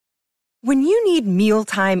When you need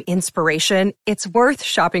mealtime inspiration, it's worth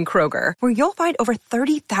shopping Kroger, where you'll find over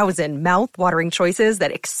 30,000 mouth-watering choices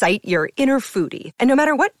that excite your inner foodie. And no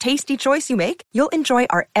matter what tasty choice you make, you'll enjoy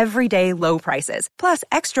our everyday low prices, plus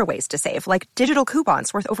extra ways to save, like digital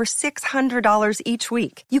coupons worth over $600 each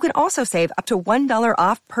week. You can also save up to $1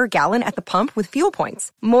 off per gallon at the pump with fuel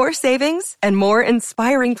points. More savings and more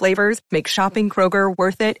inspiring flavors make shopping Kroger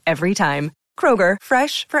worth it every time. Kroger,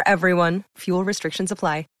 fresh for everyone. Fuel restrictions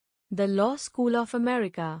apply. The Law School of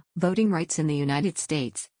America. Voting rights in the United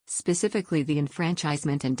States, specifically the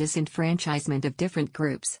enfranchisement and disenfranchisement of different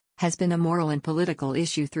groups, has been a moral and political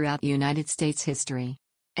issue throughout United States history.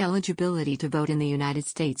 Eligibility to vote in the United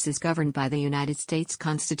States is governed by the United States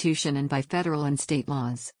Constitution and by federal and state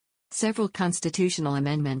laws. Several constitutional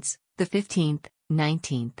amendments, the 15th,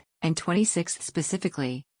 19th, and 26th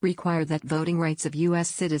specifically, require that voting rights of U.S.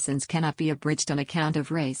 citizens cannot be abridged on account of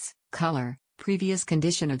race, color, previous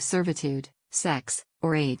condition of servitude, sex,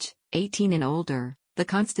 or age. 18 and older. The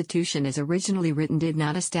Constitution as originally written did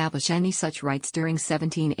not establish any such rights during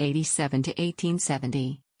 1787 to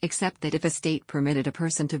 1870, except that if a state permitted a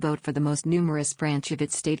person to vote for the most numerous branch of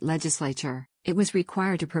its state legislature, it was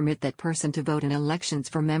required to permit that person to vote in elections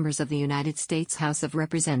for members of the United States House of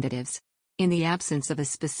Representatives. In the absence of a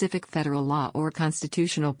specific federal law or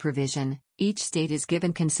constitutional provision, each state is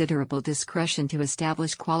given considerable discretion to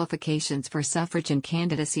establish qualifications for suffrage and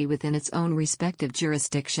candidacy within its own respective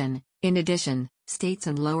jurisdiction. In addition, states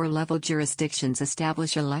and lower-level jurisdictions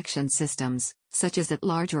establish election systems, such as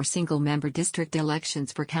at-large or single-member district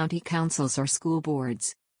elections for county councils or school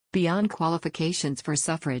boards. Beyond qualifications for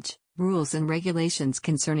suffrage, rules and regulations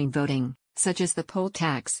concerning voting, such as the poll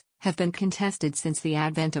tax, have been contested since the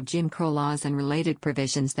advent of Jim Crow laws and related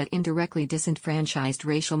provisions that indirectly disenfranchised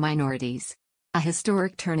racial minorities. A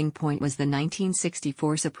historic turning point was the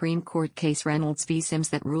 1964 Supreme Court case Reynolds v. Sims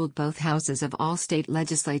that ruled both houses of all state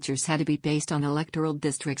legislatures had to be based on electoral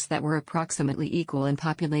districts that were approximately equal in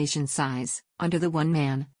population size, under the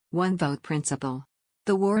one-man, one-vote principle.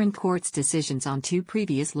 The Warren Court's decisions on two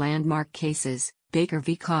previous landmark cases, Baker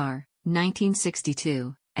v. Carr,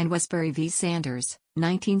 1962, and Westbury v. Sanders,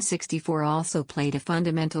 1964 also played a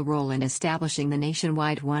fundamental role in establishing the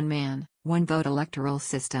nationwide one-man, one-vote electoral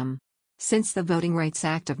system. Since the Voting Rights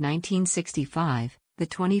Act of 1965, the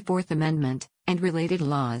 24th Amendment, and related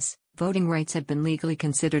laws, voting rights have been legally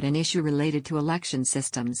considered an issue related to election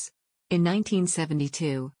systems. In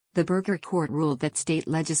 1972, the Burger Court ruled that state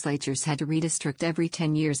legislatures had to redistrict every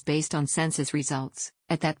 10 years based on census results.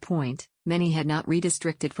 At that point, many had not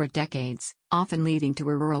redistricted for decades, often leading to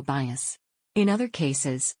a rural bias. In other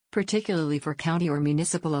cases, particularly for county or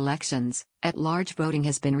municipal elections, at-large voting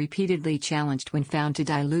has been repeatedly challenged when found to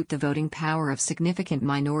dilute the voting power of significant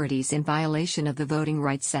minorities in violation of the Voting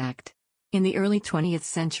Rights Act. In the early 20th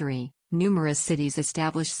century, numerous cities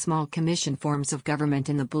established small commission forms of government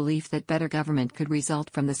in the belief that better government could result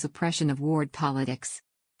from the suppression of ward politics.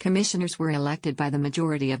 Commissioners were elected by the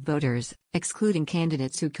majority of voters, excluding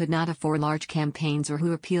candidates who could not afford large campaigns or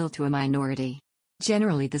who appealed to a minority.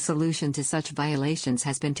 Generally, the solution to such violations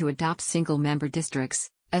has been to adopt single-member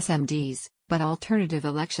districts, SMDs, but alternative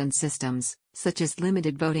election systems, such as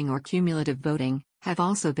limited voting or cumulative voting, have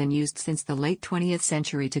also been used since the late 20th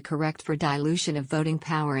century to correct for dilution of voting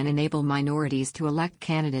power and enable minorities to elect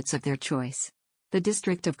candidates of their choice. The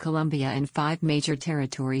District of Columbia and 5 major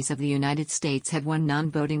territories of the United States have 1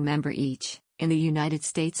 non-voting member each, in the United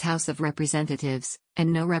States House of Representatives,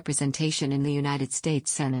 and no representation in the United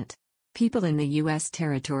States Senate. People in the U.S.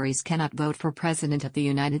 territories cannot vote for President of the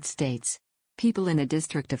United States. People in the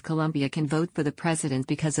District of Columbia can vote for the President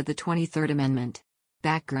because of the 23rd Amendment.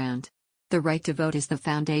 Background. The right to vote is the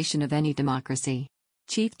foundation of any democracy.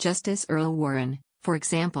 Chief Justice Earl Warren, for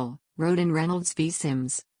example, wrote in Reynolds v.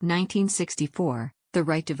 Sims, 1964, "The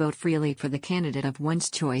right to vote freely for the candidate of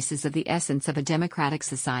one's choice is of the essence of a democratic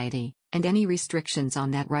society, and any restrictions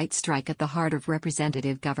on that right strike at the heart of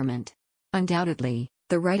representative government." Undoubtedly,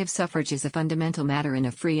 the right of suffrage is a fundamental matter in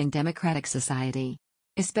a free and democratic society.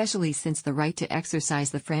 Especially since the right to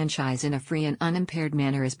exercise the franchise in a free and unimpaired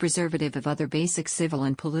manner is preservative of other basic civil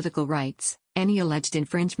and political rights, any alleged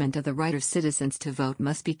infringement of the right of citizens to vote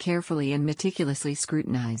must be carefully and meticulously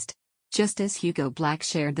scrutinized. Justice Hugo Black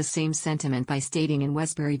shared the same sentiment by stating in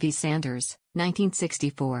Westbury v. Sanders,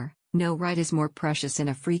 1964, "No right is more precious in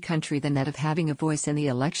a free country than that of having a voice in the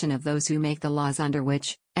election of those who make the laws under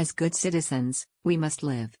which, as good citizens, we must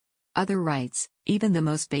live. Other rights, even the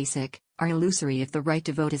most basic, are illusory if the right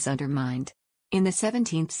to vote is undermined." In the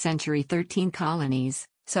 17th century 13 colonies,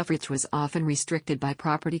 suffrage was often restricted by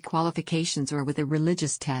property qualifications or with a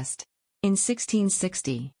religious test. In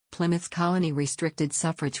 1660, Plymouth Colony restricted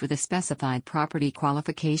suffrage with a specified property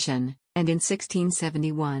qualification, and in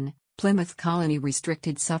 1671, Plymouth Colony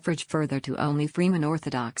restricted suffrage further to only freemen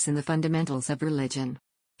orthodox in the fundamentals of religion.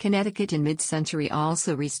 Connecticut in mid-century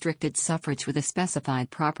also restricted suffrage with a specified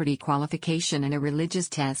property qualification and a religious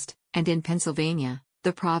test, and in Pennsylvania,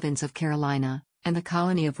 the province of Carolina, and the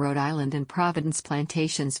colony of Rhode Island and Providence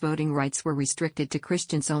plantations voting rights were restricted to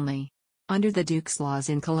Christians only. Under the Duke's laws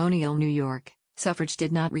in colonial New York, suffrage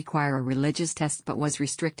did not require a religious test but was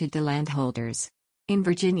restricted to landholders. In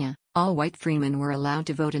Virginia, all white freemen were allowed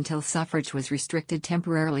to vote until suffrage was restricted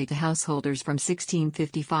temporarily to householders from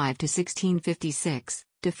 1655 to 1656,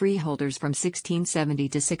 to freeholders from 1670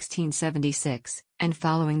 to 1676, and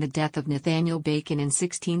following the death of Nathaniel Bacon in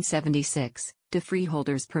 1676, to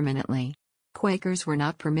freeholders permanently. Quakers were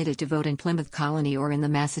not permitted to vote in Plymouth Colony or in the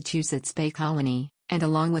Massachusetts Bay Colony, and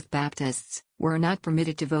along with Baptists, were not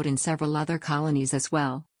permitted to vote in several other colonies as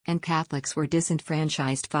well, and Catholics were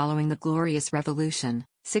disenfranchised following the Glorious Revolution,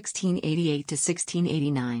 1688 to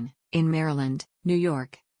 1689, in Maryland, New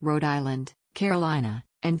York, Rhode Island, Carolina,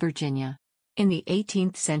 and Virginia. In the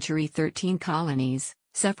 18th century 13 colonies,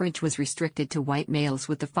 suffrage was restricted to white males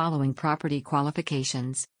with the following property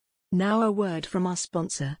qualifications. Now a word from our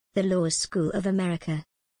sponsor, the Law School of America.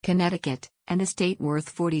 Connecticut, an estate worth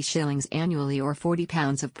 40 shillings annually or 40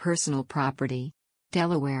 pounds of personal property.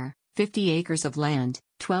 Delaware, 50 acres of land,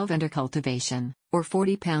 12 under cultivation, or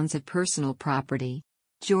 40 pounds of personal property.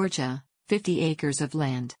 Georgia, 50 acres of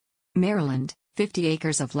land. Maryland, 50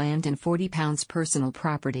 acres of land and 40 pounds personal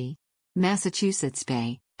property. Massachusetts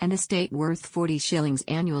Bay, an estate worth 40 shillings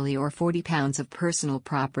annually or 40 pounds of personal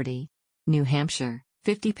property. New Hampshire,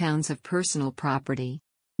 50 pounds of personal property.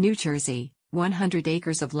 New Jersey, 100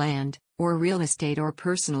 acres of land, or real estate or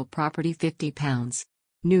personal property 50 pounds.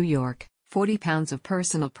 New York, 40 pounds of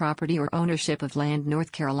personal property or ownership of land.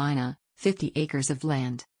 North Carolina, 50 acres of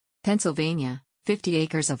land. Pennsylvania, 50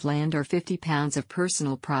 acres of land or 50 pounds of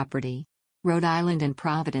personal property. Rhode Island and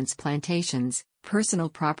Providence plantations, personal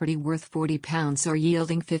property worth 40 pounds or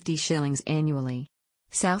yielding 50 shillings annually.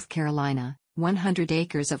 South Carolina, 100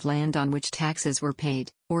 acres of land on which taxes were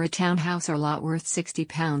paid, or a townhouse or lot worth 60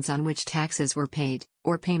 pounds on which taxes were paid,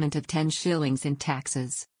 or payment of 10 shillings in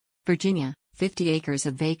taxes. Virginia, 50 acres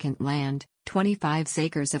of vacant land, 25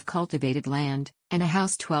 acres of cultivated land, and a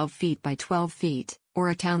house 12 feet by 12 feet, or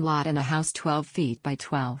a town lot and a house 12 feet by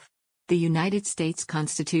 12. The United States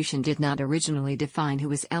Constitution did not originally define who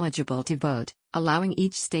was eligible to vote, allowing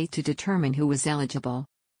each state to determine who was eligible.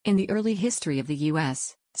 In the early history of the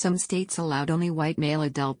U.S., some states allowed only white male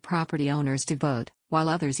adult property owners to vote, while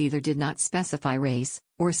others either did not specify race,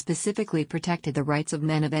 or specifically protected the rights of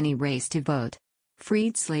men of any race to vote.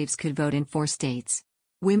 Freed slaves could vote in 4 states.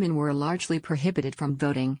 Women were largely prohibited from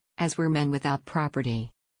voting, as were men without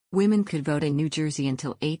property. Women could vote in New Jersey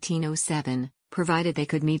until 1807, provided they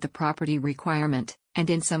could meet the property requirement, and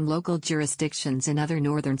in some local jurisdictions in other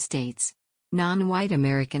northern states. Non-white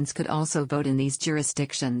Americans could also vote in these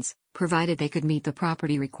jurisdictions, provided they could meet the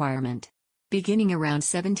property requirement. Beginning around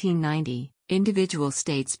 1790, individual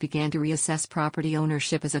states began to reassess property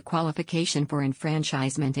ownership as a qualification for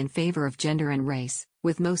enfranchisement in favor of gender and race,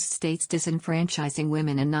 with most states disenfranchising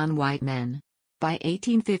women and non-white men. By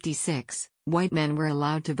 1856, white men were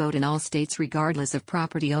allowed to vote in all states regardless of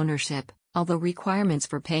property ownership, although requirements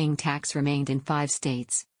for paying tax remained in 5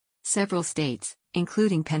 states. Several states,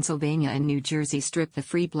 including Pennsylvania and New Jersey, stripped the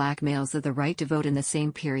free black males of the right to vote in the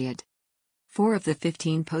same period. 4 of the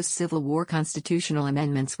 15 post-Civil War constitutional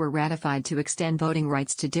amendments were ratified to extend voting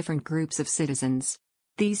rights to different groups of citizens.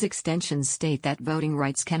 These extensions state that voting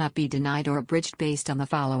rights cannot be denied or abridged based on the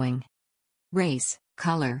following: race,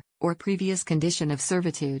 color, or previous condition of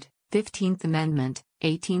servitude, 15th Amendment,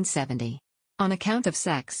 1870. On account of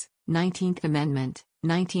sex, 19th Amendment,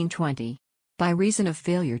 1920. By reason of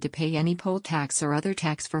failure to pay any poll tax or other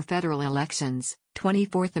tax for federal elections,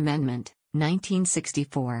 24th Amendment,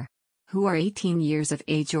 1964. Who are 18 years of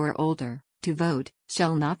age or older, to vote,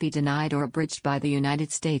 shall not be denied or abridged by the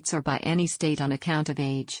United States or by any state on account of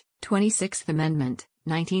age, 26th Amendment,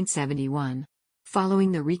 1971.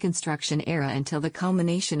 Following the Reconstruction era until the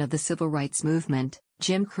culmination of the Civil Rights Movement,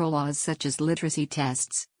 Jim Crow laws such as literacy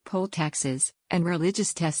tests, poll taxes, and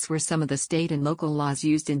religious tests were some of the state and local laws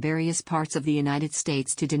used in various parts of the United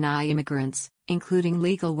States to deny immigrants, including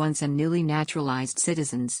legal ones and newly naturalized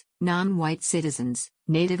citizens, non-white citizens,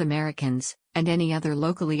 Native Americans, and any other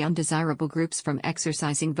locally undesirable groups from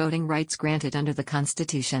exercising voting rights granted under the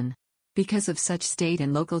Constitution. Because of such state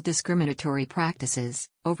and local discriminatory practices,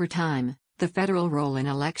 over time, the federal role in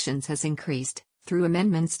elections has increased, through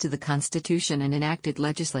amendments to the Constitution and enacted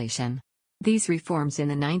legislation. These reforms in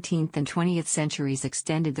the 19th and 20th centuries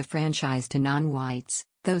extended the franchise to non-whites,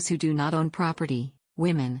 those who do not own property,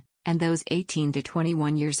 women, and those 18 to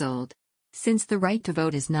 21 years old. Since the right to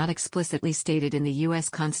vote is not explicitly stated in the U.S.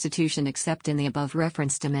 Constitution except in the above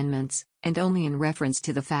referenced amendments, and only in reference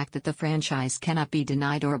to the fact that the franchise cannot be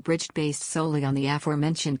denied or abridged based solely on the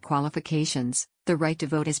aforementioned qualifications, the right to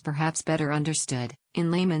vote is perhaps better understood, in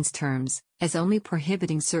layman's terms, as only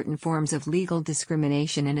prohibiting certain forms of legal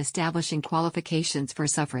discrimination and establishing qualifications for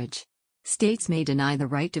suffrage. States may deny the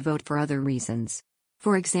right to vote for other reasons.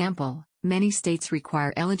 For example, many states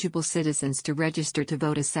require eligible citizens to register to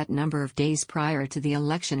vote a set number of days prior to the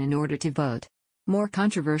election in order to vote. More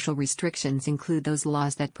controversial restrictions include those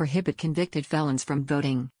laws that prohibit convicted felons from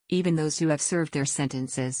voting, even those who have served their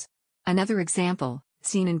sentences. Another example,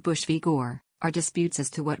 seen in Bush v. Gore, are disputes as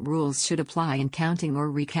to what rules should apply in counting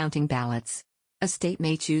or recounting ballots. A state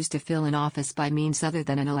may choose to fill an office by means other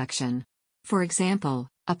than an election. For example,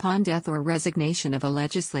 upon death or resignation of a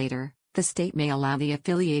legislator, the state may allow the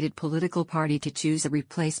affiliated political party to choose a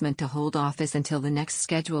replacement to hold office until the next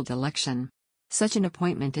scheduled election. Such an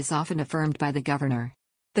appointment is often affirmed by the governor.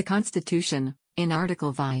 The Constitution, in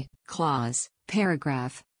Article VI, Clause,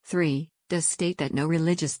 Paragraph 3, does state that no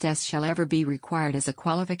religious test shall ever be required as a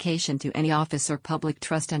qualification to any office or public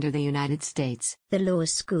trust under the United States. The Law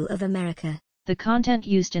School of America. The content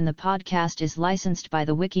used in the podcast is licensed by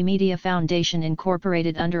the Wikimedia Foundation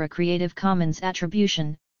Incorporated under a Creative Commons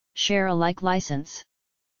Attribution, Share Alike license.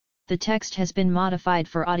 The text has been modified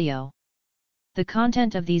for audio. The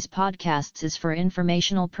content of these podcasts is for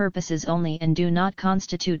informational purposes only and do not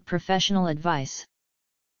constitute professional advice.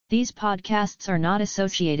 These podcasts are not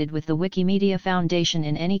associated with the Wikimedia Foundation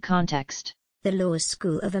in any context. The Law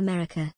School of America.